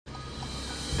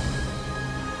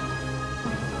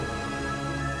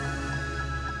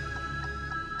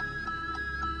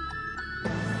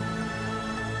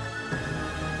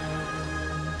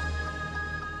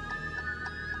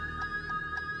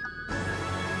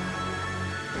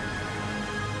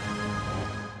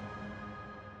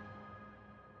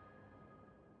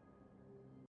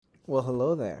Well,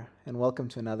 hello there, and welcome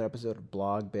to another episode of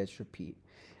Blog Bitch Repeat.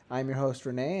 I'm your host,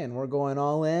 Renee, and we're going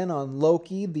all in on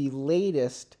Loki, the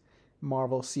latest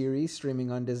Marvel series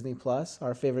streaming on Disney Plus,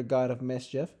 our favorite god of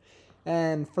mischief,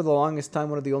 and for the longest time,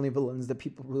 one of the only villains that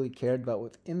people really cared about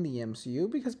within the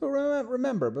MCU. But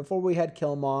remember, before we had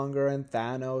Killmonger and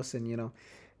Thanos, and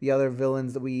the other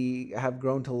villains that we have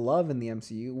grown to love in the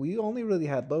MCU, we only really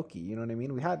had Loki. You know what I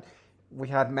mean? We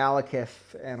had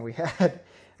Malekith, and we had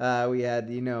a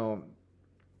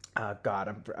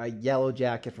Yellow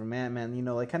Jacket from Ant-Man.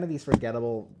 Like kind of these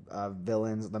forgettable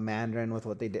villains. The Mandarin with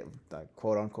what they did, the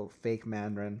quote unquote fake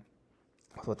Mandarin,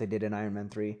 with what they did in Iron Man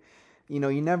 3. You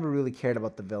never really cared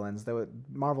about the villains.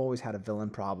 Marvel always had a villain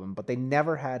problem, but they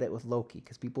never had it with Loki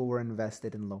because people were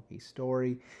invested in Loki's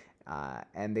story,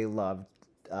 and they loved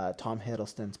Tom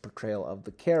Hiddleston's portrayal of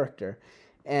the character.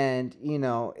 And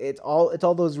it's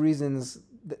all those reasons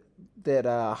that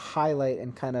highlight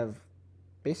and kind of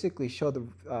basically show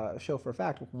for a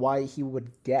fact why he would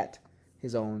get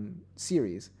his own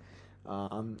series.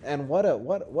 And what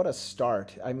a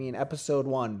start! I mean, episode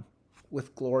 1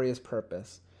 with glorious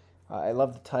purpose. I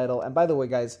love the title. And by the way,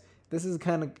 guys, this is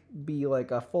kind of be like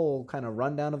a full kind of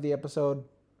rundown of the episode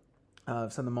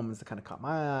of some of the moments that kind of caught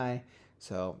my eye.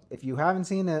 So if you haven't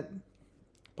seen it,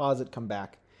 pause it, come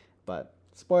back. But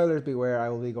spoilers beware, I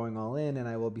will be going all in, and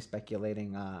I will be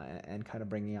speculating and kind of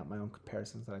bringing out my own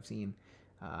comparisons that I've seen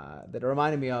that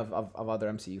reminded me of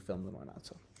other MCU films and whatnot.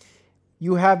 So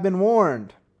you have been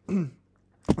warned.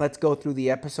 Let's go through the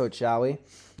episode, shall we?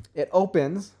 It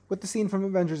opens with the scene from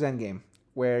Avengers Endgame,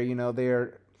 where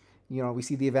we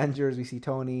see the Avengers, we see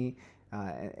Tony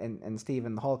and Steve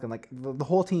and the Hulk, and like the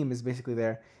whole team is basically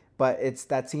there. But it's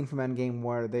that scene from Endgame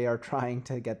where they are trying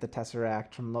to get the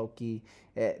Tesseract from Loki.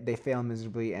 They fail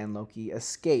miserably, and Loki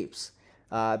escapes.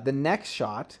 The next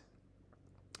shot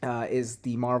is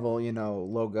the Marvel,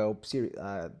 logo series.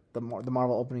 The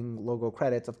Marvel opening logo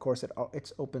credits. Of course, it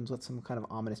opens with some kind of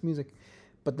ominous music.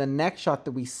 But the next shot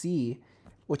that we see,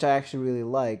 which I actually really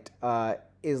liked,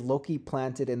 is Loki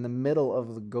planted in the middle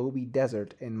of the Gobi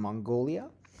Desert in Mongolia.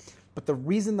 But the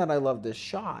reason that I love this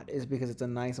shot is because it's a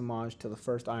nice homage to the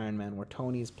first Iron Man, where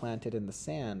Tony is planted in the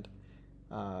sand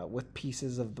with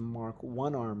pieces of the Mark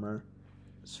I armor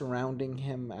surrounding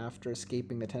him after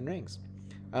escaping the Ten Rings.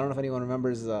 I don't know if anyone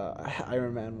remembers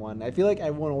Iron Man 1. I feel like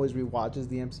everyone always rewatches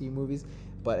the MCU movies,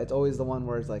 but it's always the one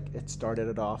where it's like it started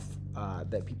it off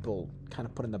that people kind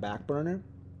of put in the back burner.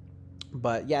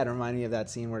 But yeah, it reminded me of that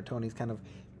scene where Tony's kind of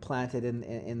planted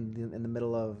in the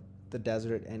middle of the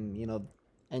desert, and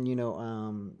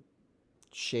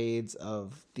shades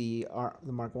of the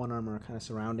Mark I armor kind of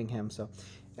surrounding him. So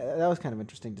that was kind of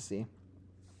interesting to see.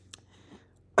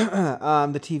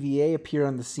 The TVA appear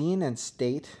on the scene and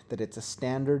state that it's a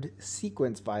standard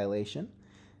sequence violation,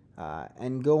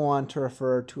 and go on to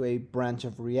refer to a branch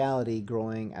of reality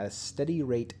growing at a steady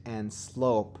rate and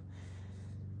slope.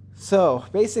 So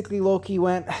basically, Loki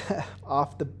went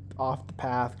off the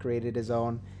path, created his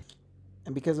own,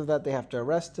 and because of that, they have to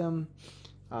arrest him.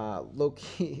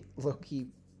 Loki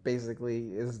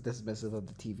basically is dismissive of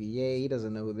the TVA. He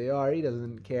doesn't know who they are. He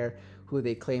doesn't care who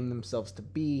they claim themselves to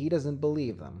be. He doesn't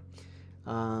believe them.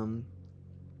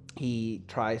 He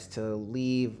tries to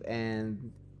leave,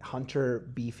 and Hunter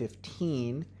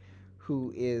B-15,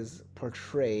 who is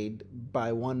portrayed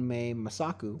by one Mei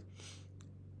Masaku,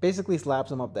 basically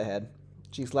slaps him up the head.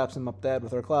 She slaps him up the head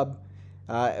with her club,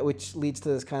 which leads to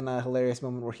this kind of hilarious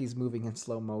moment where he's moving in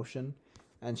slow motion.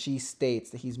 And she states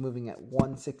that he's moving at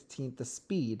 1/16 the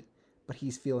speed, but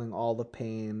he's feeling all the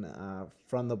pain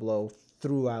from the blow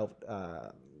throughout,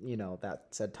 that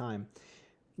said time.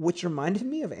 Which reminded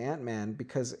me of Ant-Man,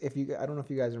 because I don't know if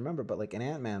you guys remember, but like in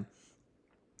Ant-Man,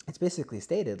 it's basically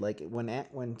stated like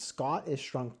when Scott is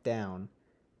shrunk down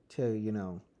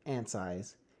to ant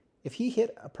size, if he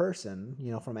hit a person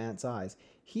from ant size,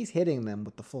 he's hitting them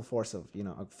with the full force of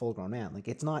a full-grown ant. Like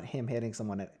it's not him hitting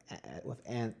someone with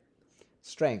ant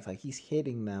strength, like he's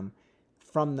hitting them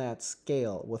from that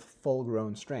scale with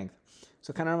full-grown strength.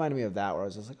 So it kind of reminded me of that, where I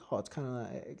was just like, oh, it's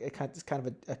kind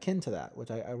of akin to that,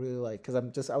 which I really like,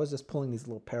 because I was just pulling these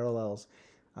little parallels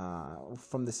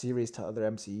from the series to other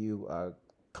MCU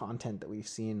content that we've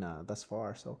seen thus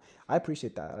far. So I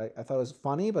appreciate that. I thought it was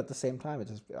funny, but at the same time,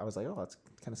 I was like, oh, it's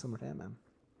kind of similar to Ant-Man.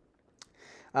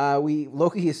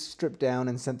 Loki is stripped down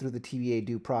and sent through the TVA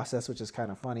due process, which is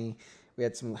kind of funny. We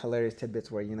had some hilarious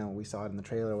tidbits where we saw it in the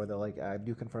trailer where they're like, "I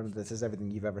do confirm that this is everything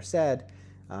you've ever said."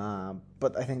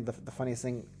 But I think the funniest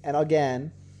thing, and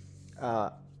again,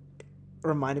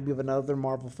 reminded me of another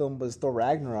Marvel film, was Thor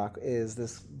Ragnarok. Is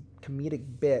this comedic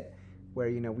bit where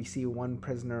we see one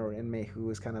prisoner or inmate who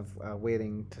is kind of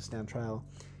waiting to stand trial,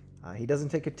 He doesn't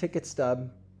take a ticket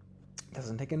stub,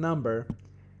 doesn't take a number.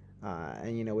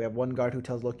 And we have one guard who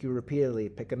tells Loki repeatedly,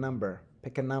 "Pick a number,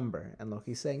 pick a number." And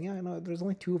Loki's saying, "Yeah, I know. There's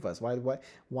only two of us.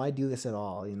 Why do this at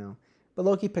all? But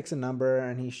Loki picks a number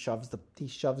and he shoves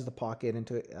the pocket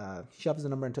into shoves the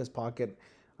number into his pocket,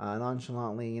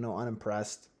 nonchalantly,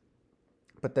 unimpressed.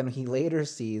 But then he later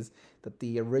sees that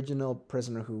the original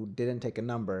prisoner who didn't take a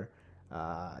number,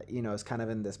 is kind of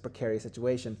in this precarious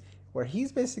situation where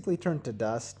he's basically turned to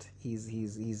dust.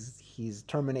 He's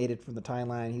terminated from the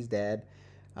timeline. He's dead.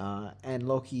 And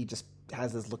Loki just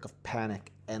has this look of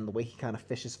panic, and the way he kind of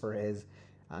fishes for his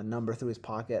number through his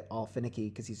pocket, all finicky,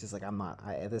 because he's just like,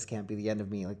 this can't be the end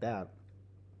of me like that.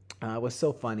 It was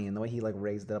so funny, and the way he like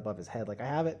raised it above his head, like, I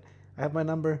have my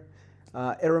number.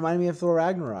 It reminded me of Thor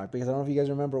Ragnarok, because I don't know if you guys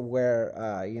remember where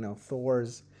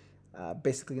Thor's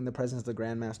basically in the presence of the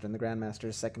Grandmaster, and the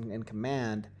Grandmaster's second in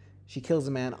command. She kills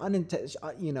a man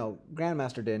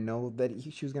Grandmaster didn't know that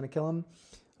she was going to kill him.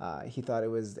 He thought it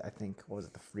was, I think, what was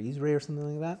it, the freeze ray or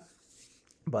something like that?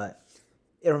 But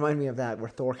it reminded me of that, where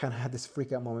Thor kind of had this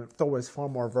freak out moment. Thor was far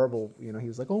more verbal. He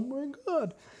was like, "Oh my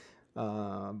god."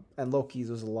 And Loki's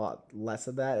was a lot less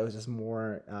of that. It was just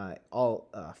more all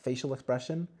facial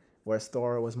expression, whereas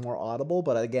Thor was more audible.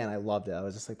 But again, I loved it. I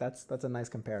was just like, that's a nice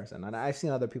comparison. And I've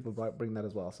seen other people bring that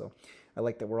as well. So I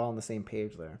like that we're all on the same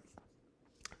page there.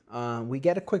 We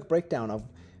get a quick breakdown of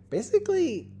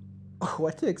basically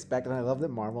what to expect, and I love that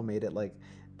Marvel made it like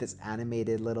this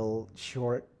animated little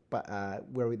short, but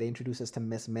where they introduce us to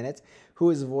Miss Minutes, who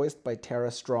is voiced by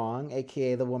Tara Strong,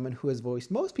 aka the woman who has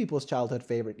voiced most people's childhood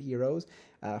favorite heroes,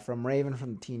 from Raven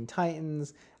from Teen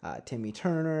Titans, Timmy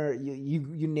Turner,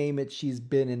 you name it, she's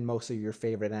been in most of your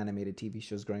favorite animated TV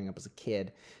shows growing up as a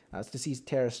kid. So to see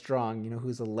Tara Strong,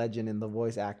 who's a legend in the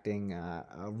voice acting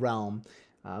realm,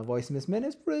 voice Miss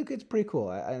Minutes, it's pretty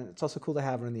cool. It's also cool to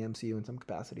have her in the MCU in some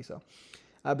capacity. So,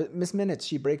 but Miss Minutes,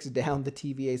 she breaks down the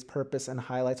TVA's purpose and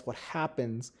highlights what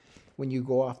happens when you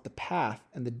go off the path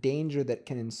and the danger that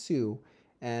can ensue,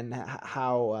 and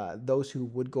how those who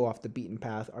would go off the beaten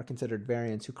path are considered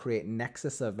variants who create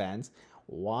nexus events.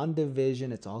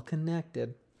 WandaVision, it's all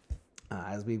connected,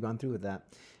 as we've gone through with that.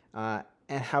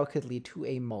 And how it could lead to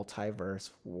a multiverse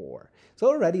war. So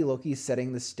already Loki's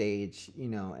setting the stage,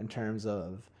 in terms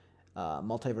of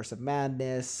multiverse of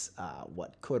madness,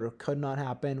 what could or could not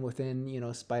happen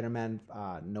within, Spider-Man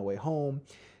No Way Home.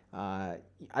 I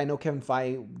know Kevin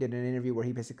Feige did an interview where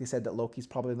he basically said that Loki's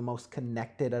probably the most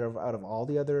connected out of all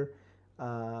the other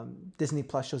Disney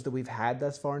Plus shows that we've had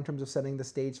thus far in terms of setting the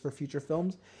stage for future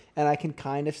films. And I can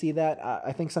kind of see that.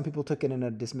 I think some people took it in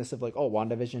a dismissive, like, oh,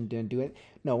 WandaVision didn't do it.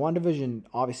 No, WandaVision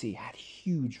obviously had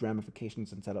huge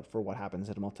ramifications and setup for what happens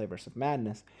in a Multiverse of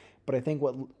Madness. But I think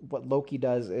what Loki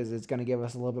does is it's going to give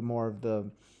us a little bit more of the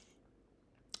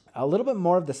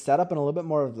setup and a little bit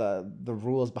more of the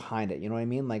rules behind it. You know what I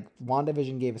mean? Like,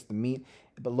 WandaVision gave us the meat,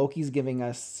 but Loki's giving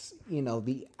us,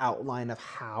 the outline of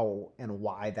how and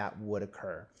why that would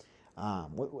occur.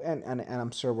 And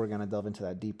I'm sure we're going to delve into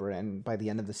that deeper. And by the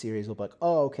end of the series, we'll be like,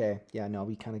 oh, okay. Yeah, no,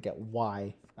 we kind of get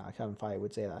why Kevin Feige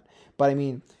would say that. But I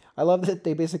mean, I love that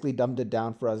they basically dumbed it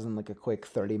down for us in like a quick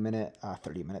 30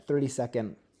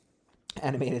 second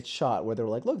animated shot where they were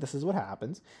like, look, this is what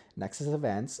happens. Nexus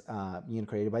events,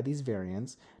 created by these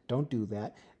variants. Don't do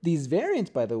that. These variants,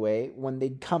 by the way, when they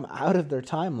come out of their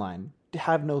timeline,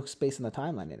 have no space in the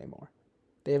timeline anymore.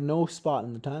 They have no spot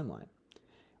in the timeline,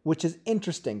 which is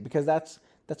interesting because that's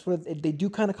what they do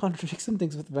kind of contradict some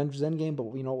things with Avengers Endgame, but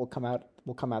we'll come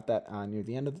out that near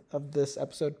the end of this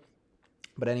episode.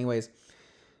 But anyways,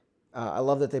 I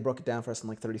love that they broke it down for us in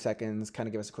like 30 seconds, kind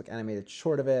of give us a quick animated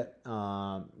short of it.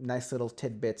 Nice little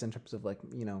tidbits in terms of like,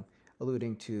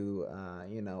 alluding to,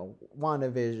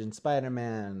 WandaVision,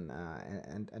 Spider-Man,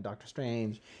 and Doctor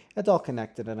Strange. It's all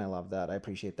connected, and I love that. I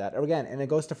appreciate that. Again, and it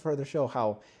goes to further show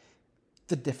how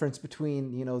the difference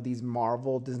between, these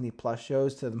Marvel Disney Plus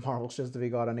shows to the Marvel shows that we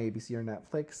got on ABC or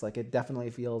Netflix. Like, it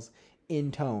definitely feels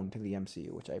in tone to the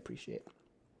MCU, which I appreciate.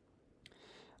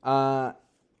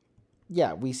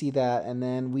 Yeah, we see that, and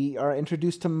then we are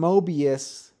introduced to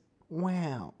Mobius.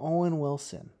 Wow, Owen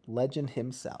Wilson, legend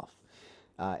himself.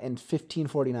 In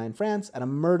 1549 France, at a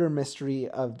murder mystery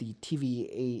of the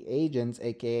TVA agents,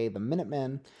 aka the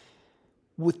Minutemen,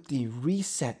 with the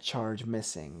reset charge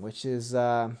missing, which is,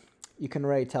 you can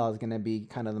already tell is going to be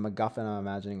kind of the MacGuffin, I'm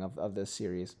imagining, of this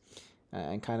series,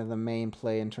 and kind of the main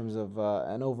play in terms of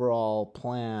an overall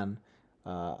plan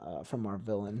from our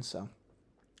villain. So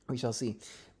we shall see.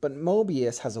 But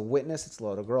Mobius has a witness. It's a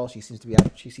little girl. She seems to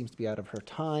be out of her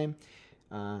time.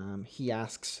 He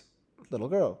asks, little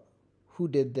girl, who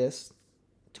did this?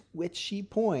 To which she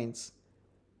points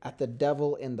at the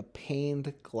devil in the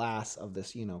paned glass of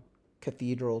this,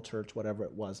 cathedral, church, whatever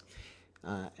it was.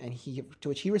 And he, to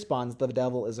which he responds, "The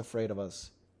devil is afraid of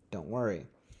us. Don't worry."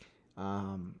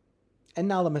 Um, and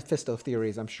now the Mephisto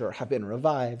theories, I'm sure, have been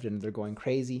revived and they're going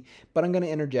crazy. But I'm going to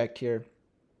interject here.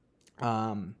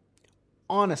 Um,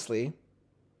 honestly,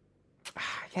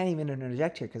 I can't even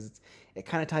interject here because it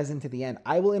kind of ties into the end.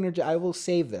 I will interject. I will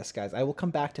save this, guys. I will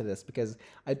come back to this because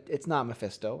it's not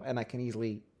Mephisto, and I can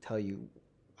easily tell you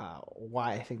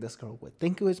why I think this girl would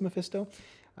think it was Mephisto.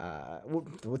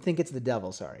 Would think it's the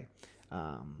devil. Sorry,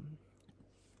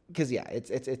 because yeah,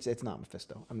 it's not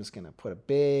Mephisto. I'm just gonna put a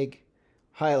big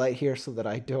highlight here so that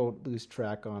I don't lose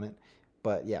track on it.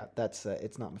 But yeah, that's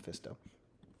it's not Mephisto.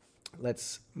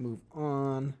 Let's move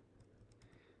on.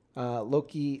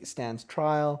 Loki stands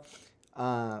trial,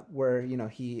 where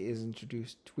he is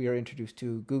introduced. We are introduced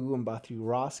to Gugu Mbathu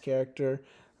Ross character,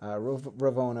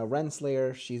 Ravonna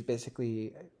Renslayer. She's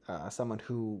basically someone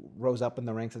who rose up in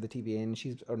the ranks of the TVA, and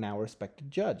she's now a respected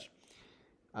judge.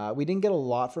 We didn't get a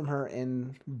lot from her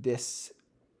in this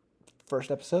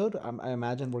first episode. I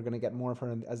imagine we're going to get more of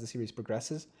her as the series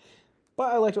progresses.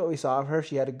 But I liked what we saw of her.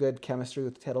 She had a good chemistry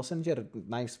with Tiddleson. She had a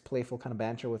nice, playful kind of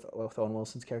banter with Owen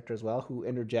Wilson's character as well, who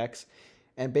interjects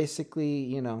and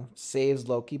basically, saves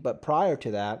Loki. But prior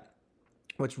to that,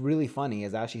 what's really funny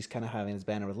is as she's kind of having his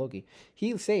banter with Loki,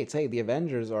 he states, "Hey, the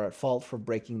Avengers are at fault for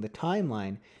breaking the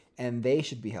timeline, and they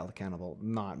should be held accountable,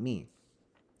 not me."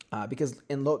 Because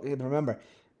in Loki, remember,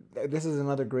 this is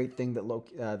another great thing that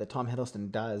Loki, that Tom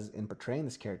Hiddleston does in portraying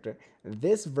this character.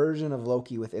 This version of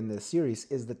Loki within this series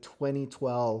is the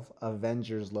 2012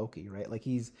 Avengers Loki, right? Like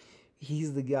he's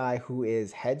the guy who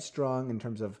is headstrong in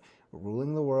terms of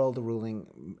ruling the world,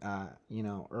 ruling,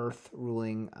 Earth,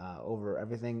 ruling over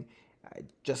everything.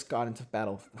 Just got into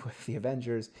battle with the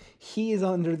Avengers. He is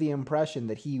under the impression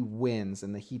that he wins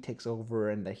and that he takes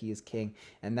over and that he is king.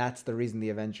 And that's the reason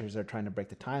the Avengers are trying to break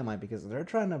the timeline, because they're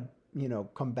trying to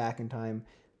come back in time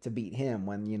to beat him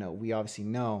when, we obviously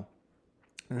know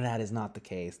that is not the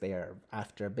case. They are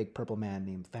after a big purple man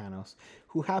named Thanos,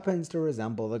 who happens to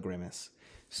resemble the Grimace.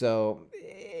 So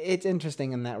it's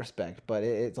interesting in that respect, but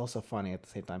it's also funny at the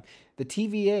same time. The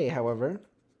TVA, however,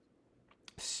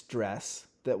 stress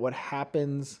that what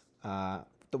happens,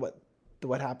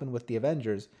 what happened with the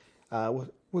Avengers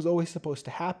was always supposed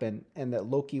to happen, and that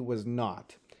Loki was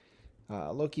not.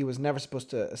 Loki was never supposed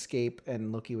to escape,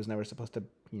 and Loki was never supposed to,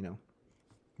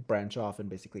 branch off and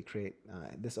basically create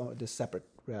this separate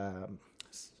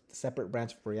separate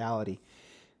branch of reality.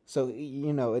 So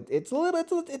it's a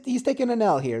little. He's taking an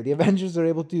L here. The Avengers are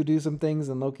able to do some things,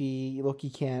 and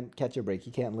Loki can't catch a break.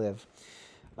 He can't live.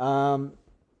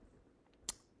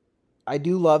 I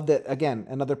do love that. Again,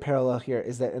 another parallel here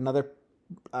is that in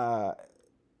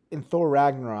Thor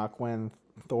Ragnarok, when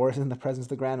Thor is in the presence of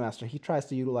the Grandmaster, he tries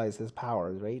to utilize his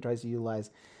powers, right? He tries to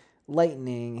utilize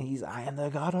lightning. "I am the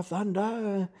god of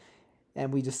thunder."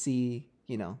 And we just see,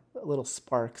 little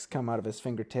sparks come out of his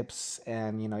fingertips.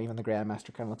 And, even the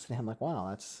Grandmaster kind of looks at him like,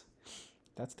 "Wow,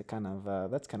 that's kind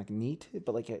of neat."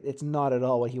 But like, it's not at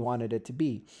all what he wanted it to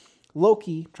be.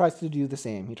 Loki tries to do the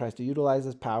same. He tries to utilize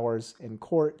his powers in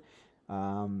court,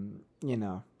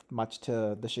 much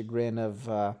to the chagrin of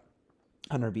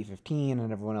Hunter B-15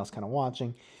 and everyone else kind of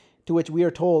watching, to which we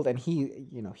are told, and he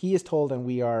is told, and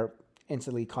we are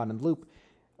instantly caught in the loop.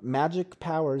 Magic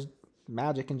powers,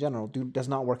 magic in general, does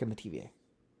not work in the TVA.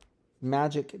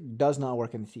 Magic does not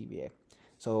work in the TVA.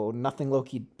 So nothing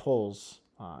Loki pulls,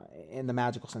 in the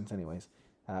magical sense anyways,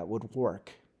 would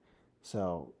work.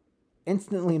 So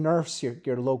instantly nerfs your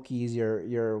Lokis,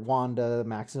 your Wanda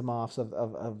Maximoffs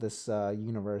of this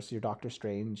universe, your Doctor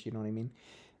Strange, you know what I mean?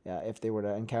 If they were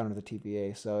to encounter the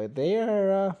TVA. So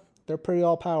they're pretty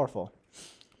all powerful.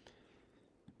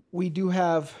 We do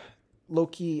have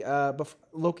Loki.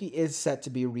 Loki is set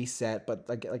to be reset, but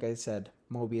like I said,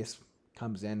 Mobius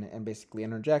comes in and basically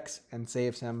interjects and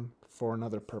saves him for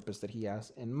another purpose that he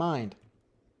has in mind.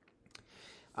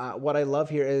 What I love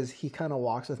here is he kind of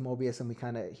walks with Mobius,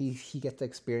 and he gets to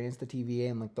experience the TVA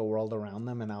and like the world around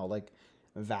them and how like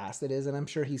vast it is. And I'm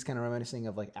sure he's kind of reminiscing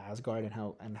of like Asgard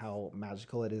and how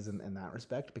magical it is in that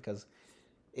respect, because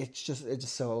it's just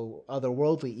so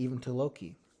otherworldly even to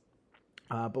Loki.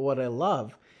 But what I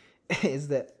love is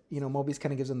that Mobius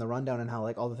kind of gives him the rundown on how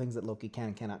like all the things that Loki can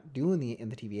and cannot do in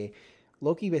the TVA.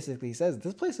 Loki basically says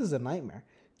this place is a nightmare.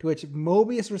 To which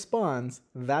Mobius responds,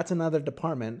 "That's another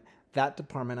department. That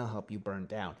department will help you burn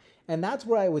down." And that's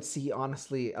where I would see,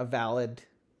 honestly, a valid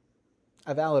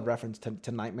reference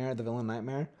to Nightmare, the villain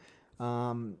Nightmare,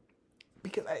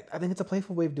 because I think it's a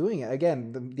playful way of doing it.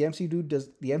 Again, the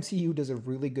MCU does a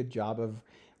really good job of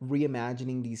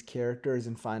reimagining these characters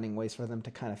and finding ways for them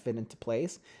to kind of fit into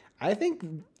place. I think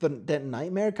that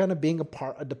Nightmare kind of being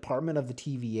a department of the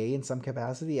TVA in some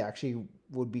capacity actually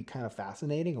would be kind of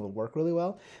fascinating. It would work really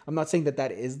well. I'm not saying that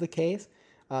that is the case,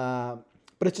 uh,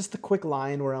 but it's just a quick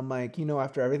line where I'm like,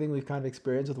 after everything we've kind of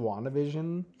experienced with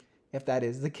WandaVision, if that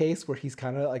is the case, where he's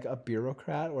kind of like a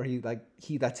bureaucrat, where he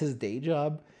that's his day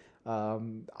job,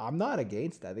 I'm not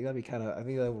against that. I think that'd be I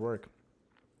think that would work.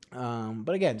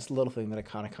 But again, just a little thing that I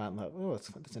kind of caught. Oh,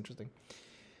 that's interesting.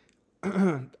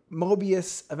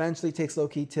 Mobius eventually takes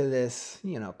Loki to this,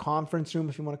 conference room,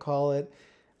 if you want to call it.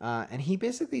 And he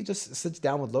basically just sits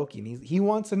down with Loki, and he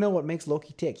wants to know what makes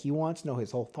Loki tick. He wants to know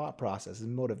his whole thought process, his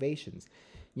motivations.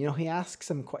 He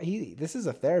asks him. This is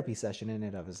a therapy session in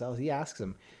and of itself. He asks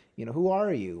him, who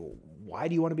are you? Why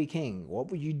do you want to be king? What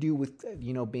would you do with,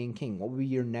 being king? What would be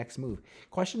your next move?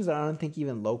 Questions that I don't think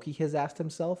even Loki has asked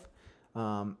himself.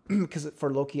 Because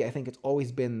for Loki, I think it's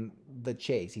always been the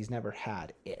chase. He's never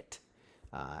had it.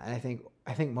 And I think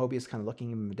Mobius kind of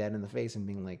looking him dead in the face and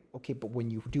being like, okay, but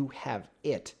when you do have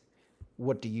it,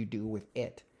 what do you do with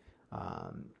it?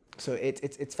 So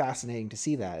it's fascinating to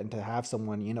see that and to have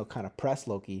someone kind of press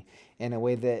Loki in a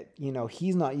way that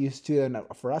he's not used to, and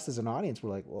for us as an audience, we're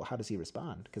like, well, how does he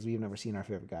respond? Because we've never seen our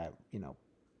favorite guy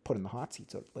put in the hot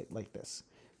seat so like this.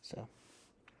 So.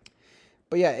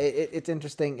 But yeah, it's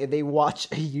interesting. They watch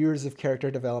years of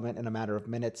character development in a matter of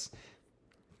minutes.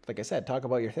 Like I said, talk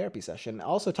about your therapy session.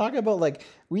 Also, talk about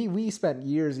we spent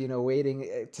years,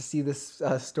 waiting to see this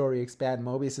story expand.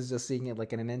 Mobius is just seeing it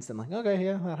like in an instant, like, okay,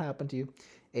 yeah, that happened to you.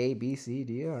 A, B, C,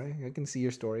 D. All right, I can see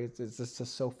your story. It's just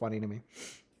so funny to me.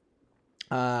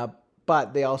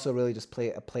 But they also really just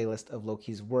play a playlist of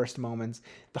Loki's worst moments.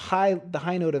 The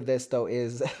high note of this though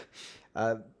is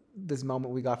this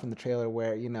moment we got from the trailer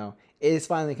where it is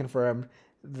finally confirmed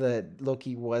that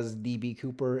Loki was DB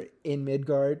Cooper in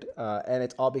Midgard, and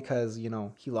it's all because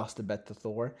he lost a bet to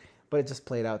Thor, but it just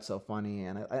played out so funny,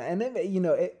 and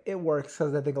it works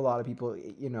because I think a lot of people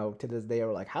to this day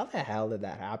are like, how the hell did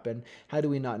that happen? How do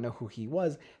we not know who he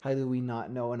was? How do we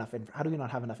not know enough? How do we not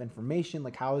have enough information?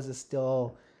 Like, how is this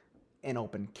still an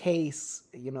open case?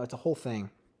 It's a whole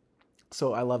thing.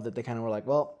 So I love that they kind of were like,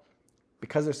 well,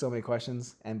 because there's so many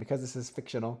questions and because this is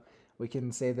fictional, we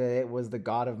can say that it was the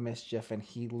god of mischief and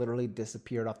he literally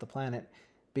disappeared off the planet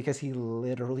because he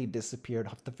literally disappeared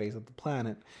off the face of the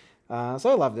planet.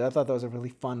 So I loved it. I thought that was a really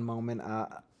fun moment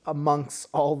amongst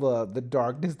all the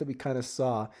darkness that we kind of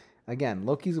saw. Again,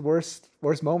 Loki's worst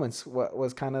moments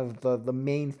was kind of the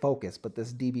main focus, but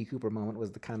this DB Cooper moment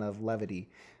was the kind of levity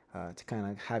to kind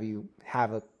of have you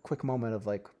have a quick moment of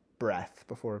like breath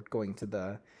before going to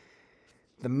the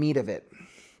meat of it.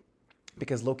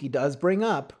 Because Loki does bring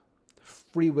up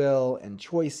free will and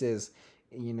choices,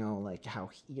 like how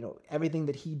everything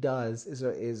that he does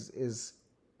is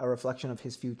a reflection of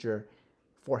his future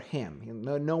for him.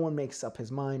 No one makes up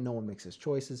his mind, no one makes his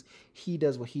choices. He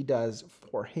does what he does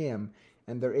for him,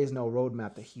 and there is no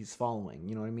roadmap that he's following.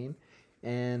 You know what I mean?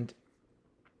 And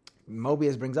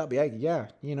Mobius brings up, yeah,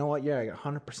 you know what? Yeah,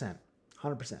 100%.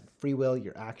 Free will,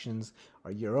 your actions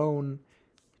are your own.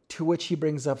 To which he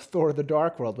brings up Thor the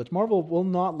Dark World, which Marvel will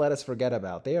not let us forget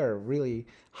about. They are really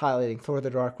highlighting Thor the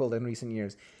Dark World in recent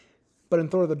years. But in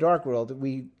Thor the Dark World,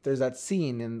 there's that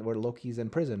scene where Loki's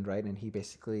imprisoned, right? And he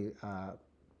basically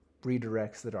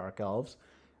redirects the Dark Elves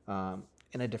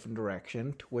in a different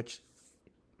direction, to which,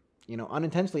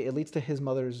 unintentionally, it leads to his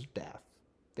mother's death.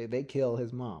 They kill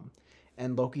his mom.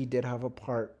 And Loki did have a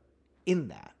part in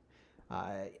that.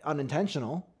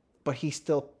 Unintentional, but he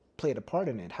still played a part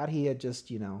in it. Had he had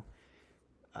just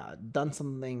done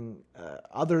something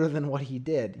other than what he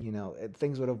did,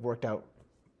 things would have worked out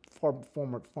far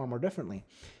more differently.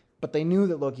 But they knew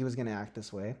that Loki was going to act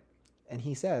this way, and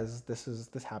he says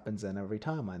this happens in every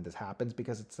timeline. This happens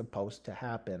because it's supposed to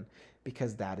happen,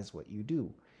 because that is what you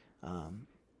do.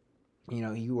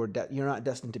 You're not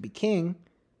destined to be king.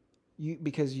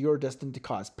 Because you're destined to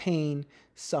cause pain,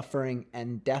 suffering,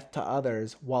 and death to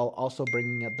others while also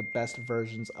bringing out the best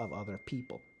versions of other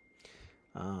people.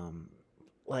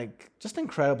 Just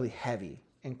incredibly heavy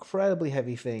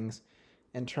things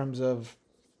in terms of,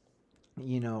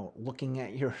 looking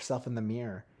at yourself in the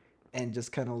mirror and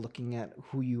just kind of looking at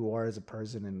who you are as a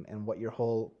person and what your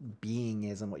whole being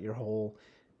is and what your whole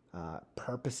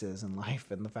purpose is in life.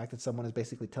 And the fact that someone is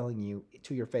basically telling you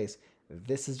to your face,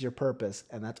 this is your purpose,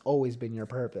 and that's always been your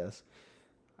purpose.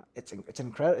 It's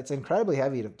incredibly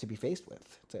heavy to be faced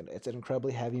with. It's an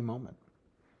incredibly heavy moment.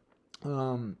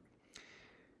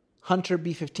 Hunter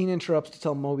B-15 interrupts to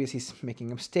tell Mobius he's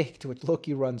making a mistake, to which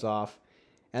Loki runs off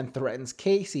and threatens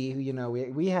Casey.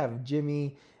 We have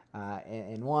Jimmy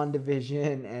in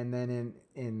WandaVision, and then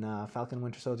in Falcon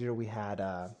Winter Soldier we had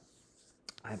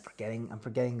I'm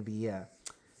forgetting the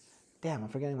damn, I'm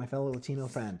forgetting my fellow Latino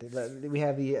friend. We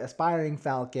have the aspiring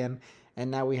Falcon,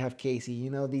 and now we have Casey. You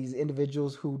know, these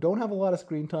individuals who don't have a lot of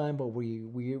screen time, but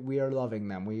we are loving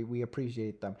them. We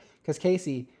appreciate them. Because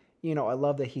Casey, you know, I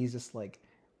love that he's just like,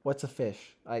 what's a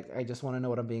fish? I just want to know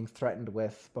what I'm being threatened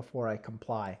with before I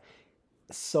comply.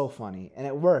 It's so funny, and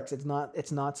it works. It's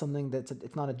not something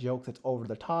it's not a joke that's over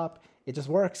the top. It just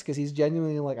works because he's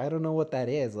genuinely like, I don't know what that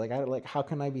is. Like how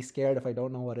can I be scared if I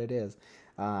don't know what it is?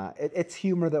 It's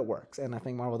humor that works, and I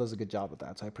think Marvel does a good job with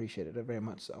that. So I appreciated it very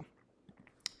much. So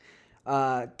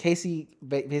Casey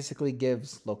basically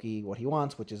gives Loki what he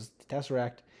wants, which is the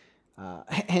Tesseract.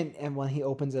 And when he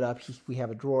opens it up, we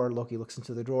have a drawer. Loki looks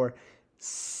into the drawer.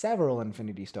 Several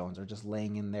Infinity Stones are just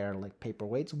laying in there like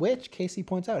paperweights, which Casey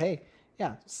points out, hey,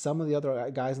 yeah, some of the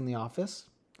other guys in the office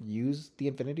use the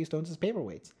Infinity Stones as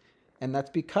paperweights. And that's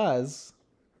because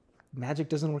magic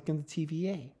doesn't work in the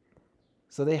TVA.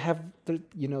 So they have,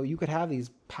 you know, you could have these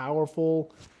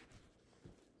powerful,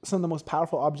 some of the most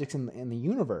powerful objects in the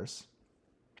universe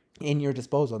in your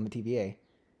disposal in the TVA.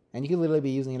 And you could literally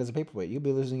be using it as a paperweight. You could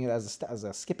be using it as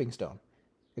a skipping stone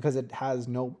because it has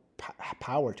no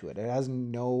power to it. It has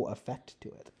no effect to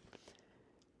it.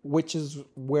 Which is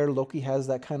where Loki has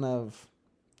that kind of,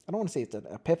 I don't want to say it's an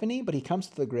epiphany, but he comes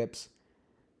to the grips.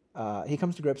 He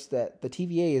comes to grips that the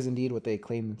TVA is indeed what they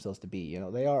claim themselves to be. You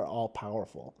know, they are all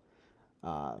powerful.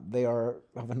 They are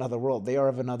of another world. They are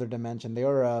of another dimension. They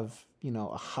are of, you know,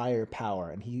 a higher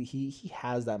power. And he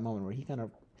has that moment where he kind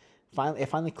of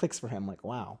finally clicks for him. Like,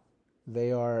 wow,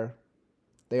 they are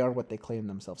what they claim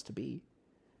themselves to be,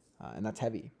 and that's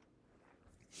heavy.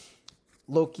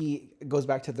 Loki goes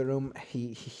back to the room.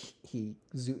 He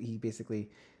basically,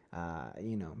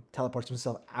 teleports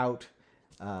himself out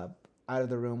of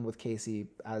the room with Casey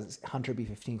as Hunter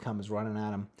B-15 comes running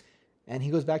at him, and he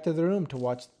goes back to the room to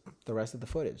watch the rest of the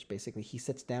footage. Basically, he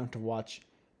sits down to watch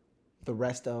the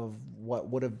rest of what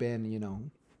would have been, you know,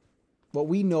 what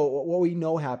we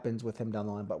know happens with him down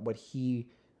the line, but what he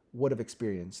would have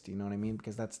experienced. You know what I mean?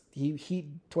 Because that's he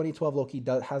 2012 Loki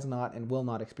has not and will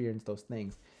not experience those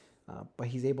things, but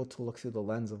he's able to look through the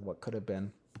lens of what could have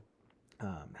been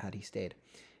had he stayed.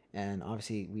 And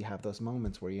obviously, we have those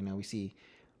moments where, you know, we see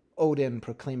Odin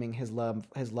proclaiming his love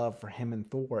for him and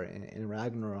Thor in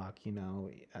Ragnarok. You know,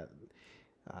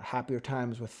 happier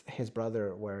times with his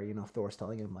brother, where, you know, Thor's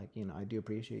telling him, like, you know, I do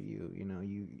appreciate you. You know,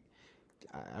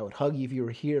 I would hug you if you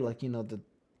were here. Like, you know, the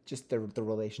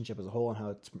relationship as a whole and how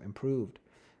it's improved,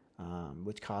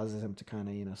 which causes him to kind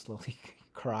of, you know, slowly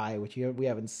cry, which we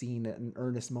haven't seen an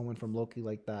earnest moment from Loki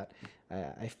like that,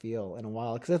 I feel, in a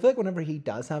while. Because I feel like whenever he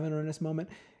does have an earnest moment,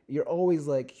 you're always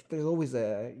like, there's always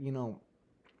a, you know,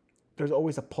 there's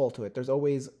always a pull to it. There's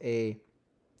always a,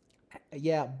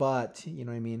 yeah, but, you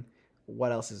know what I mean?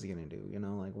 What else is he going to do? You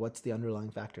know, like, what's the underlying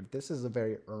factor? This is a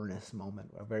very earnest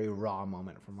moment, a very raw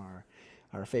moment from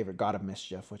our favorite god of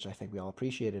mischief, which I think we all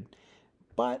appreciated.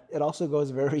 But it also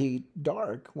goes very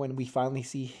dark when we finally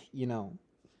see, you know,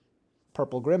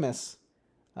 Purple Grimace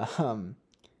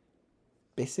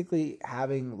basically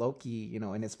having Loki, you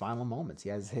know, in his final moments. He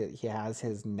has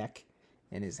his neck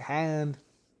in his hand.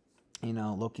 You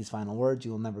know, Loki's final words: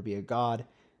 "You will never be a god."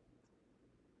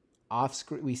 Off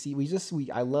screen,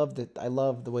 I love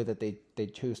the way that they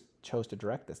chose to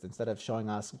direct this. Instead of showing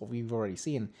us what we've already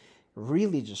seen,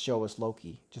 really just show us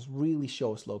Loki. Just really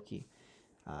show us Loki,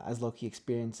 as Loki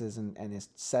experiences and is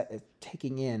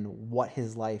taking in what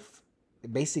his life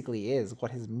basically is,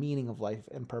 what his meaning of life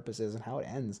and purpose is, and how it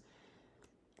ends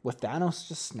with Thanos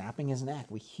just snapping his neck.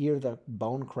 We hear the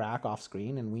bone crack off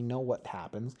screen, and we know what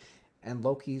happens. And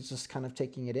Loki's just kind of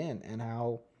taking it in, and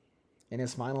how in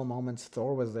his final moments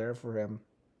Thor was there for him.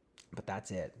 But that's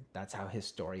it. That's how his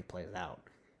story plays out.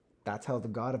 That's how the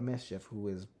god of mischief, who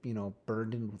is, you know,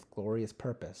 burdened with glorious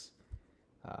purpose,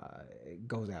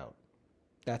 goes out.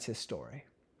 That's his story.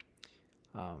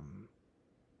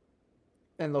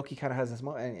 And Loki kind of has this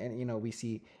moment, and you know, we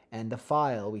see, and the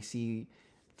file, we see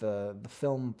the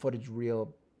film footage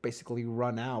reel basically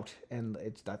run out, and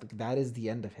it's that is the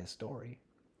end of his story.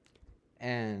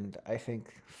 And I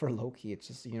think for Loki, it's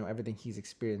just, you know, everything he's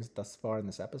experienced thus far in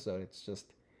this episode.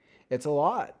 It's a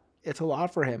lot. It's a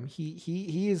lot for him.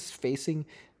 He is facing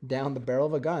down the barrel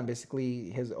of a gun,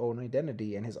 basically his own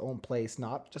identity and his own place,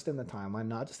 not just in the timeline,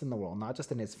 not just in the world, not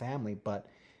just in his family, but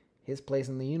his place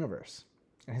in the universe.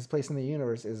 And his place in the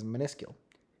universe is minuscule.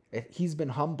 He's been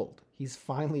humbled. He's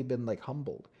finally been like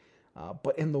humbled,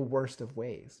 but in the worst of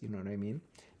ways. You know what I mean?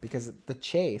 Because the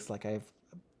chase, like I've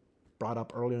brought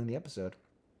up earlier in the episode,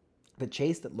 the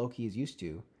chase that Loki is used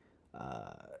to,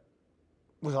 uh,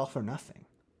 was all for nothing.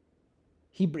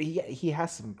 He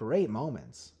has some great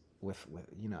moments with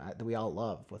that we all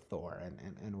love with Thor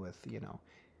and with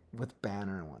with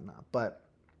Banner and whatnot. But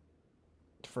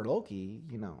for Loki,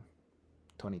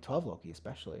 2012 Loki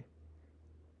especially,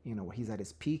 where he's at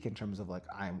his peak in terms of like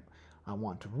I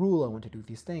want to rule, I want to do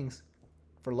these things.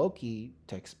 For Loki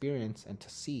to experience and to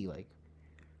see like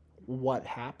what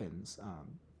happens,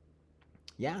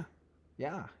 yeah,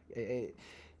 yeah,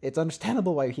 it's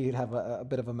understandable why he would have a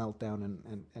bit of a meltdown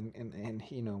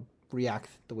and react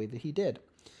the way that he did.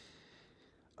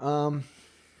 Um,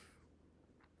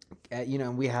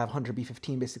 we have Hunter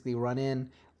B-15 basically run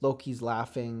in. Loki's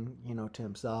laughing, to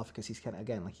himself because he's kind of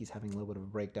again like he's having a little bit of a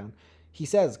breakdown. He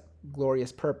says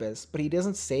glorious purpose, but he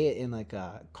doesn't say it in like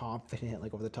a confident,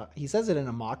 like over the top. He says it in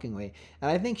a mocking way, and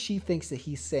I think she thinks that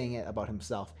he's saying it about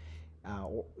himself.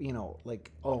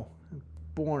 Like oh,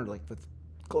 born like with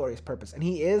glorious purpose, and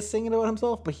he is saying it about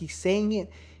himself, but he's saying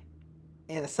it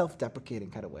in a self-deprecating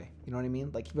kind of way. You know what I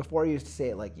mean? Like before, he used to say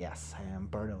it like, "Yes, I am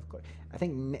burdened with glory." I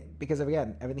think because of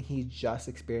again everything he just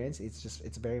experienced,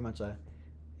 it's very much a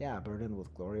yeah burdened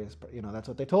with glorious. That's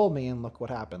what they told me, and look what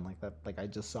happened. Like that, like I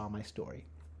just saw my story.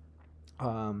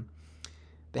 Um,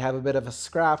 they have a bit of a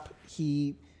scrap.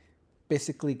 He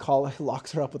basically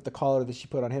locks her up with the collar that she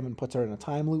put on him and puts her in a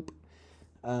time loop.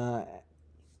 Uh,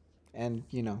 and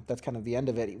that's kind of the end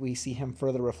of it. We see him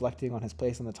further reflecting on his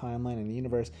place in the timeline and the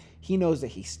universe. He knows that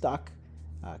he's stuck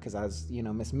because as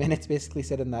Miss Minutes basically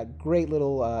said in that great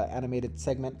little animated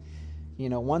segment,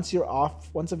 once you're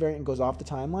off, once a variant goes off the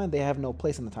timeline, they have no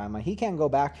place in the timeline. He can't go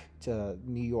back to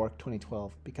New York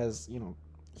 2012 because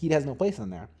he has no place in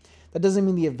there. That doesn't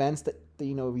mean the events that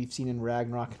we've seen in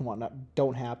Ragnarok and whatnot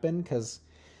don't happen, because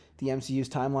the MCU's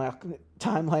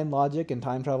timeline logic and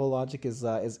time travel logic is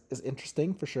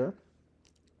interesting for sure,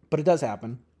 but it does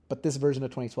happen. But this version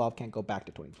of 2012 can't go back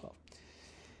to 2012.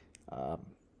 Um,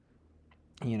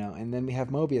 and then we have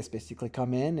Mobius basically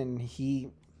come in, and he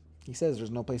says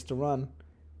there's no place to run.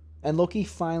 And Loki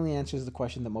finally answers the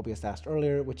question that Mobius asked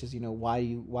earlier, which is, why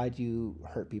do you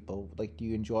hurt people? Like, do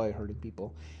you enjoy hurting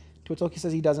people? To which Loki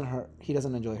says he doesn't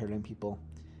enjoy hurting people,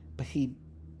 but he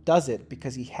does it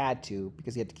because he had to,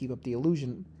 because he had to keep up the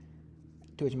illusion.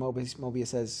 To which Mobius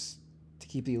says to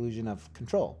keep the illusion of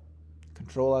control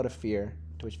out of fear.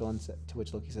 To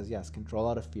which Loki says yes, control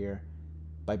out of fear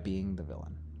by being the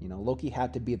villain. Loki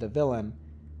had to be the villain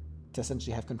to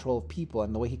essentially have control of people,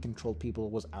 and the way he controlled people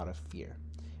was out of fear.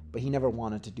 But he never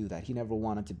wanted to do that. He never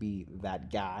wanted to be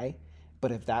that guy.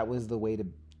 But if that was the way to,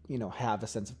 have a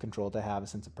sense of control, to have a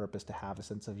sense of purpose, to have a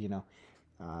sense of,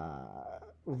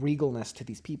 regalness to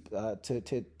these people,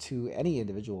 to any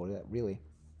individual, really,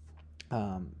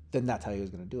 then that's how he was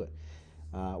going to do it.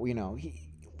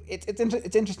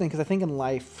 It's interesting because I think in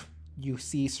life you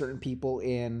see certain people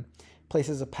in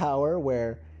places of power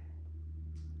where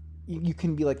you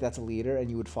can be like that's a leader and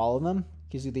you would follow them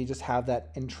because they just have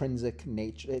that intrinsic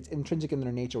nature. It's intrinsic in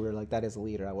their nature where like that is a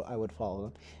leader. I would follow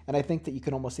them, and I think that you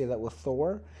can almost say that with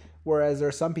Thor. Whereas there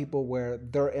are some people where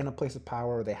they're in a place of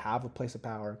power, or they have a place of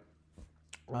power,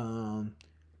 um,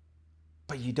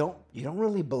 but you don't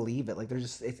really believe it. Like there's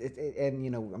just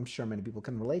and I'm sure many people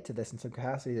can relate to this in some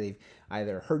capacity. They've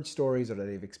either heard stories or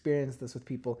they've experienced this with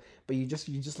people, but you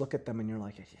just look at them and you're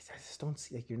like, I just don't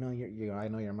see, like, I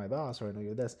know you're my boss, or I know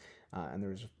you're this, and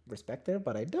there's respect there,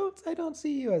 but I don't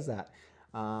see you as that.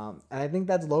 And I think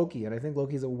that's Loki, and I think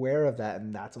Loki's aware of that,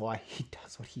 and that's why he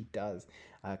does what he does,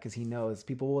 because he knows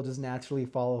people will just naturally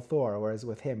follow Thor. Whereas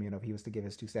with him, if he was to give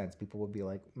his 2 cents, people would be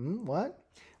like,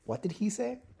 what did he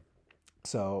say?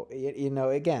 So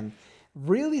again,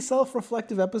 really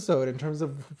self-reflective episode in terms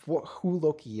of who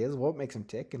Loki is, what makes him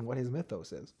tick, and what his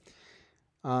mythos is.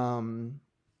 Um,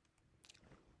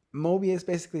 Mobius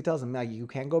basically tells him, "Now you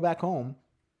can't go back home,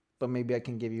 but maybe I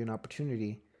can give you an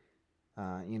opportunity,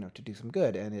 to do some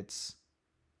good, and it's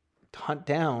to hunt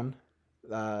down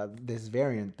this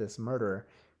variant, this murderer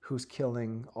who's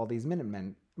killing all these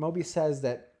Minutemen." Mobius says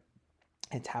that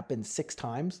it's happened 6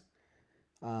 times,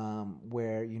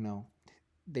 where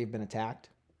they've been attacked.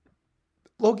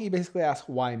 Loki basically asks,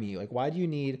 why me? Like, why do you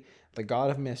need the God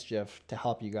of Mischief to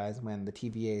help you guys when the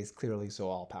TVA is clearly so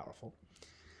all powerful?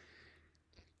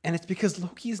 And it's because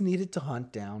Loki's needed to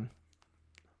hunt down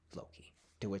Loki.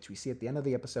 To which we see at the end of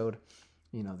the episode,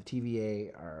 the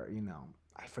TVA are,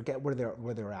 I forget where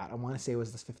they're at. I want to say it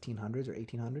was the 1500s or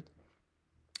 1800s,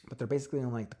 but they're basically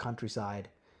in like the countryside.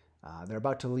 They're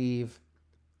about to leave.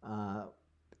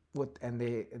 And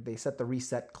they set the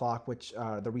reset clock, which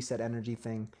the reset energy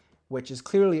thing, which is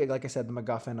clearly, like I said, the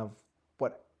MacGuffin of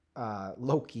what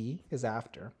Loki is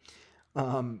after.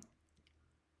 Um,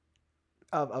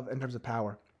 of in terms of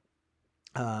power.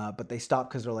 But they stop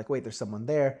because they're like, wait, there's someone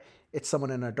there. It's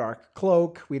someone in a dark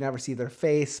cloak. We never see their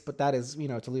face, but that is,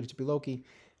 it's alluded to be Loki.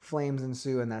 Flames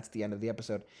ensue, and that's the end of the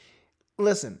episode.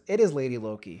 Listen, it is Lady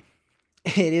Loki.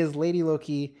 It is Lady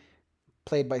Loki,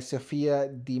 played by Sophia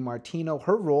Di Martino.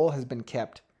 Her role has been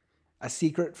kept a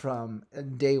secret from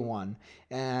day one,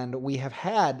 and we have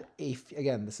had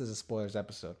again, this is a spoilers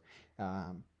episode,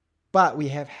 but we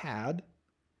have had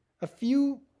a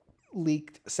few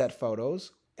leaked set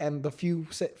photos, and the few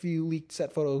leaked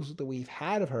set photos that we've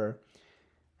had of her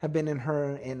have been in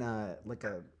her in a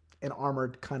an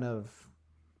armored kind of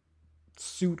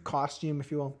suit costume,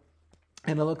 if you will,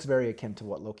 and it looks very akin to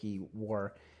what Loki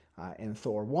wore in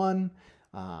Thor 1,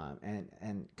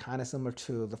 and kind of similar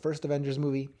to the first Avengers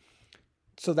movie.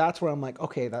 So that's where I'm like,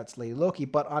 okay, that's Lady Loki.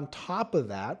 But on top of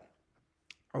that,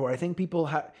 or I think people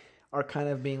are kind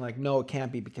of being like, no, it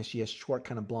can't be because she has short,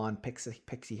 kind of blonde,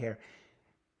 pixie hair.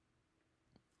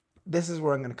 This is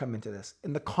where I'm going to come into this.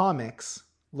 In the comics,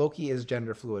 Loki is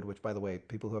gender fluid, which, by the way,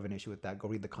 people who have an issue with that, go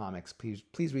read the comics.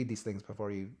 Please read these things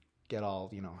before you get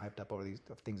all, hyped up over these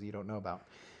things that you don't know about.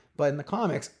 But in the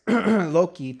comics,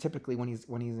 Loki typically when he's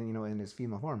in his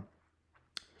female form,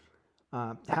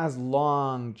 has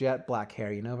long jet black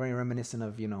hair, very reminiscent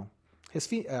of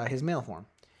his male form.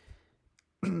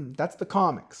 That's the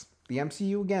comics. The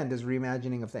MCU again does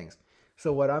reimagining of things.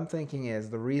 So what I'm thinking is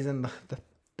the reason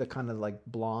the kind of like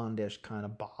blondish kind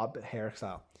of bob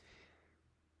hairstyle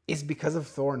is because of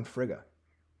Thor and Frigga.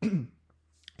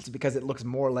 It's because it looks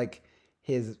more like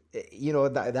his,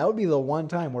 that would be the one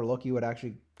time where Loki would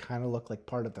actually kind of look like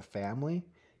part of the family.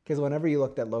 Because whenever you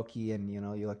looked at Loki and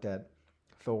you looked at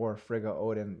Thor, Frigga,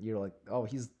 Odin, you're like, oh,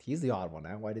 he's the odd one.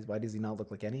 Why does he not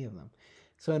look like any of them?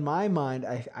 So in my mind,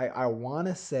 I want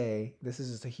to say, this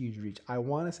is just a huge reach. I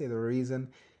want to say the reason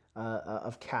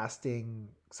of casting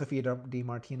Sophia Di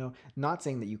Martino, not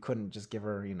saying that you couldn't just give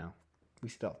her, we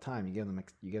see it all the time. You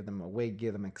give them a wig,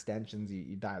 give them extensions,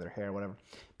 you dye their hair, whatever.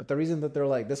 But the reason that they're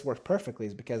like, this works perfectly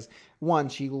is because, one,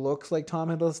 she looks like Tom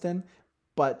Hiddleston,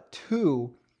 but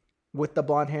two, with the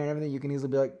blonde hair and everything, you can easily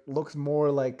be like, looks more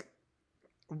related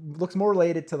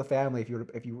to the family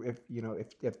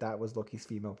if that was Loki's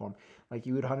female form. Like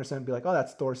you would 100% be like, oh,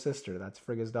 that's Thor's sister, that's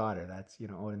Frigga's daughter, that's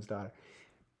Odin's daughter.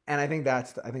 And I think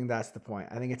that's the point.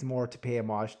 I think it's more to pay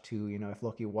homage to if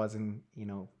Loki wasn't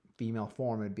female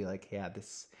form, it'd be like, yeah,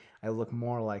 I look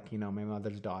more like my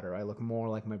mother's daughter. I look more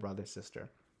like my brother's sister.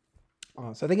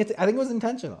 So I think it was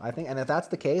intentional. And if that's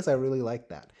the case, I really like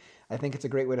that. I think it's a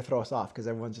great way to throw us off because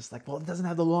everyone's just like, well, it doesn't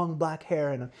have the long black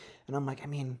hair, and I'm like,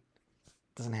 it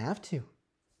doesn't have to.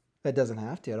 That doesn't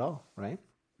have to at all, right?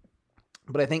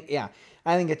 But I think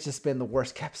it's just been the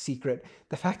worst kept secret.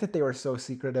 The fact that they were so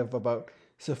secretive about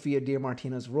Sophia Di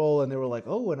Martino's role, and they were like,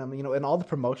 oh, and and all the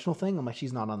promotional thing, I'm like,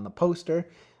 she's not on the poster.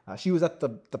 She was at the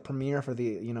premiere for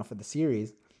the for the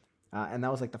series, and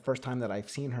that was like the first time that I've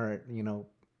seen her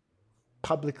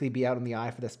publicly be out in the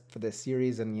eye for this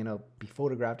series and be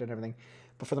photographed and everything.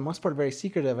 But for the most part, very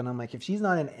secretive. And I'm like, if she's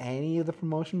not in any of the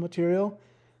promotion material,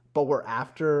 but we're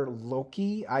after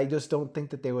Loki, I just don't think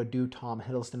that they would do Tom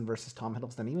Hiddleston versus Tom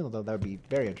Hiddleston, even though that would be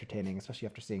very entertaining, especially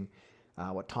after seeing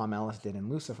what Tom Ellis did in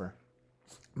Lucifer.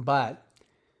 But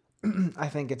I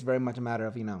think it's very much a matter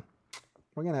of,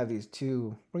 we're going to have these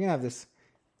two, we're going to have this,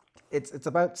 it's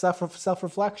about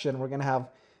self-reflection. We're going to have,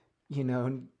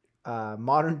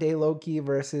 modern day Loki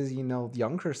versus,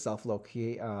 younger self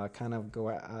Loki kind of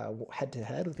go head to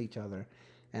head with each other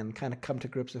and kind of come to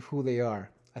grips with who they are.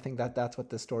 I think that's what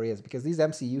this story is, because these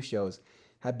MCU shows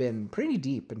have been pretty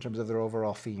deep in terms of their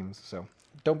overall themes. So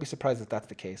don't be surprised if that's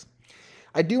the case.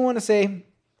 I do want to say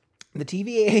the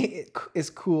TVA is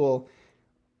cool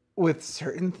with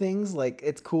certain things. Like,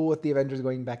 it's cool with the Avengers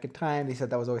going back in time. They said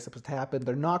that was always supposed to happen.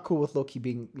 They're not cool with Loki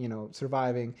being,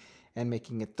 surviving and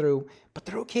making it through. But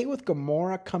they're okay with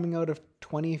Gamora coming out of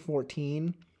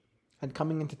 2014 and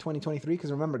coming into 2023.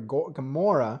 Because remember,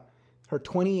 Gamora, her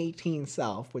 2018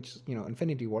 self, which,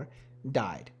 Infinity War,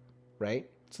 died, right?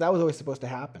 So that was always supposed to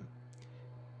happen.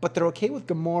 But they're okay with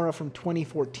Gamora from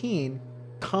 2014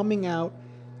 coming out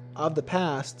of the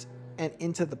past and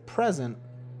into the present,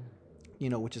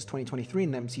 which is 2023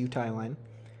 in the MCU timeline,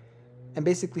 and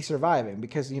basically surviving,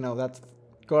 because, that's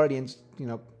Guardians,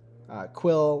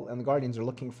 Quill and the Guardians are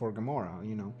looking for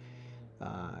Gamora,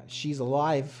 she's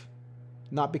alive,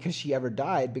 not because she ever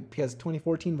died, because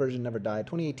 2014 version never died.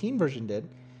 2018 version did,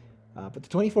 but the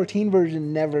 2014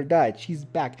 version never died. She's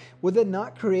back. Would that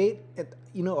not create,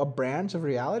 a branch of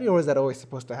reality, or is that always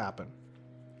supposed to happen?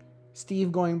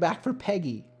 Steve going back for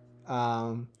Peggy.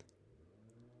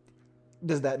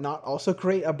 Does that not also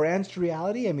create a branch to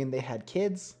reality? I mean, they had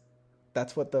kids.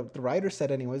 that's what the writer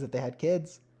said anyways, that they had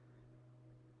kids,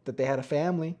 that they had a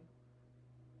family.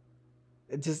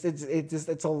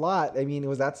 It's a lot. I mean,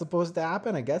 was that supposed to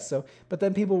happen? I guess so. But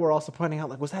then people were also pointing out,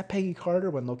 like, was that Peggy Carter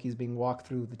when Loki's being walked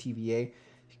through the TVA?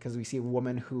 Because we see a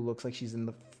woman who looks like she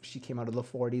came out of the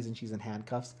 40s and she's in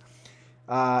handcuffs.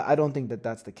 I don't think that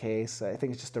that's the case. I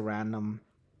think it's just a random,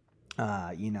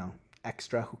 you know,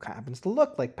 extra who happens to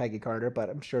look like Peggy Carter. But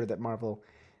I'm sure that Marvel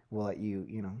will let you,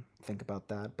 you know, think about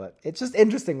that. But it's just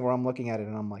interesting where I'm looking at it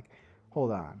and I'm like,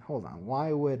 hold on.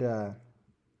 Why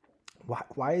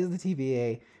is the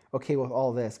TVA okay with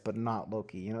all this but not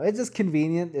Loki? You know, it's just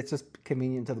convenient. It's just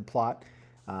convenient to the plot.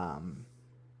 Um,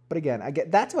 but again, I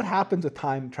get that's what happens with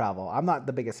time travel. I'm not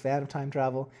the biggest fan of time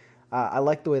travel. I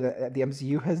like the way that the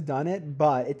MCU has done it,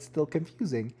 but it's still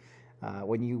confusing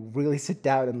when you really sit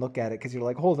down and look at it because you're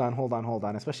like, hold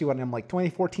on. Especially when I'm like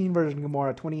 2014 version of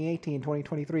Gamora, 2018,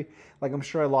 2023. Like I'm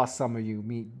sure I lost some of you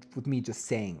with me just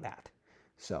saying that.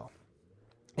 So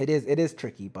it is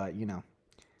tricky, but you know.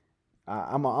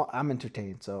 I'm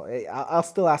entertained, so I'll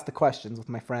still ask the questions with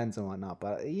my friends and whatnot.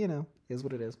 But you know, is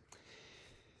what it is.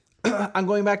 I'm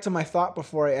going back to my thought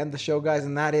before I end the show, guys,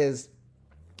 and that is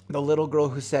the little girl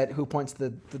who points to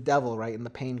the devil right in the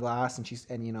pane glass,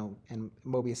 and you know, and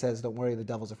Mobius says, "Don't worry, the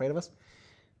devil's afraid of us."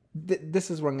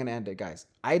 This is where I'm going to end it, guys.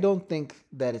 I don't think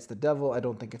that it's the devil. I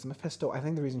don't think it's Mephisto. I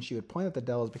think the reason she would point at the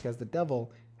devil is because the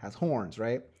devil has horns,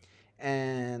 right?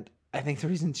 And I think the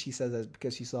reason she says that is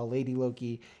because she saw Lady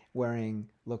Loki wearing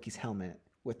Loki's helmet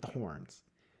with the horns.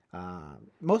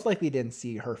 Most likely didn't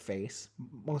see her face.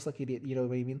 Most likely, you know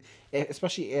what I mean?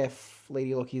 Especially if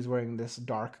Lady Loki is wearing this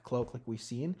dark cloak like we've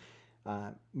seen.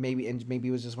 Maybe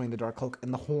it was just wearing the dark cloak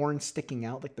and the horns sticking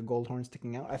out, like the gold horns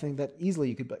sticking out. I think that easily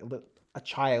you could, a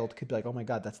child could be like, oh my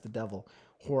god, that's the devil,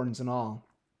 horns and all.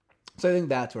 So I think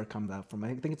that's where it comes out from.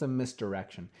 I think it's a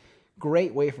misdirection.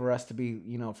 Great way for us to be,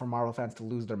 you know, for Marvel fans to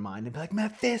lose their mind and be like,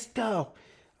 Mephisto!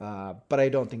 But I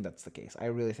don't think that's the case. I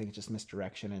really think it's just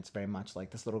misdirection. And it's very much like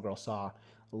this little girl saw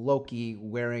Loki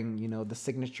wearing, you know, the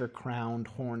signature crowned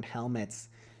horned helmets,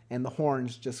 and the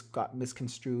horns just got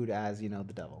misconstrued as, you know,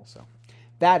 the devil. So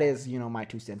that is, you know, my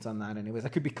 2 cents on that. Anyways, I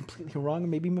could be completely wrong.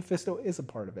 Maybe Mephisto is a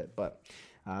part of it, but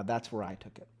that's where I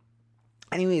took it.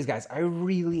 Anyways, guys, I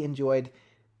really enjoyed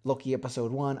Loki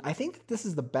episode 1. I think that this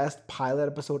is the best pilot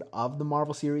episode of the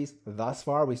Marvel series thus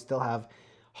far. We still have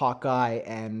Hawkeye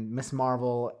and Miss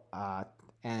Marvel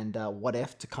and What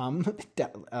If to come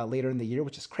later in the year,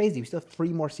 which is crazy. We still have 3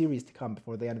 more series to come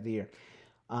before the end of the year.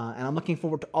 And I'm looking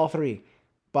forward to all 3.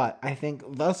 But I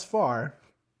think thus far,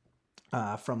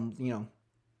 from, you know,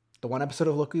 the 1 episode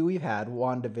of Loki we've had,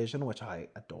 WandaVision, which I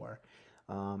adore,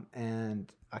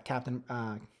 and Captain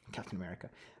America,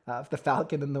 the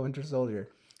Falcon and the Winter Soldier.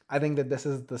 I think that this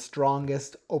is the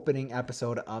strongest opening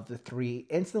episode of the 3.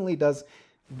 Instantly does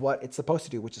what it's supposed to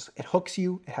do, which is it hooks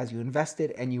you, it has you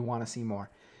invested, and you want to see more.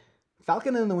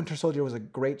 Falcon and the Winter Soldier was a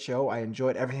great show. I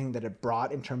enjoyed everything that it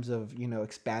brought in terms of, you know,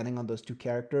 expanding on those 2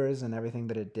 characters and everything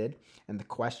that it did, and the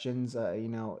questions, you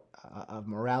know, of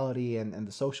morality and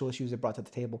the social issues it brought to the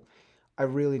table. I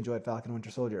really enjoyed Falcon and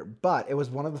Winter Soldier, but it was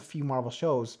one of the few Marvel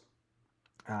shows.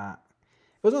 It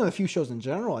was one of the few shows in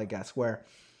general, I guess, where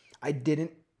I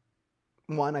didn't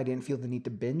feel the need to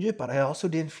binge it, but I also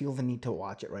didn't feel the need to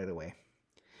watch it right away.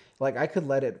 Like, I could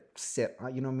let it sit,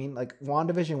 you know what I mean? Like,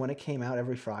 WandaVision, when it came out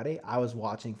every Friday, I was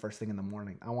watching first thing in the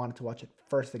morning. I wanted to watch it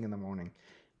first thing in the morning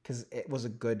because it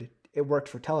worked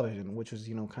for television, which was,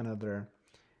 you know, kind of their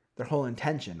whole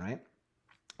intention, right?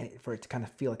 For it to kind of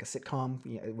feel like a sitcom,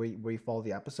 you know, where you follow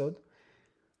the episodes.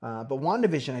 But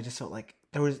WandaVision, I just felt like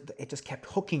it just kept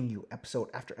hooking you episode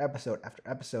after episode after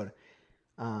episode.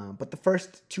 But the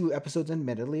first 2 episodes,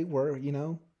 admittedly, were, you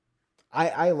know,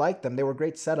 I liked them. They were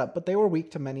great setup, but they were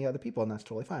weak to many other people, and that's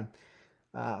totally fine.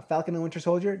 Falcon and Winter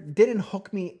Soldier didn't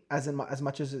hook me as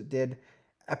much as it did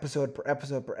episode per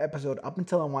episode per episode up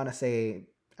until I want to say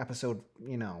episode,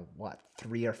 you know,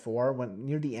 3 or 4, when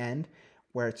near the end,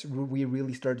 where we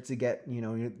really started to get, you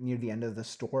know, near the end of the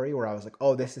story, where I was like,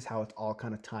 oh, this is how it's all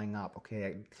kind of tying up.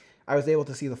 Okay, I was able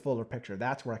to see the fuller picture.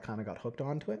 That's where I kind of got hooked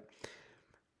onto it.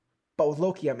 But with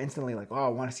Loki, I'm instantly like, oh, I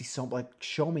want to see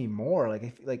show me more.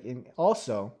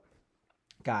 Also,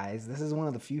 guys, this is one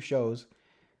of the few shows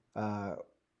that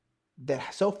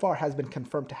so far has been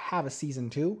confirmed to have a season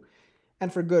 2,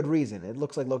 and for good reason. It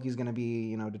looks like Loki's going to be,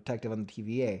 you know, detective on the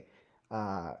TVA.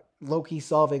 Loki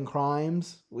solving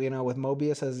crimes, you know, with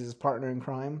Mobius as his partner in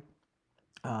crime.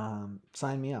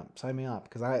 Sign me up,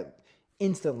 because I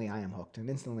am hooked, and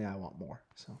instantly I want more.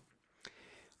 So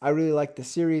I really like the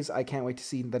series. I can't wait to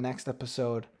see the next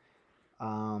episode.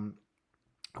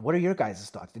 What are your guys'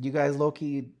 thoughts? Did you guys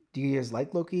Loki Do you guys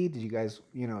like Loki? Did you guys,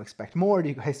 expect more? Do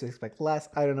you guys expect less?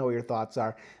 I don't know what your thoughts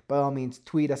are. By all means,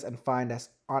 tweet us and find us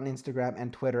on Instagram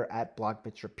and Twitter at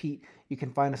BlogBitchRepeat. You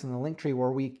can find us in the link tree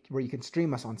where you can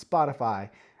stream us on Spotify,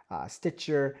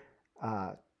 Stitcher,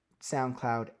 uh,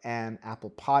 SoundCloud, and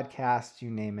Apple Podcasts. You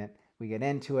name it, we get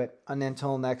into it. And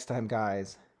until next time,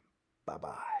 guys. Bye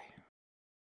bye.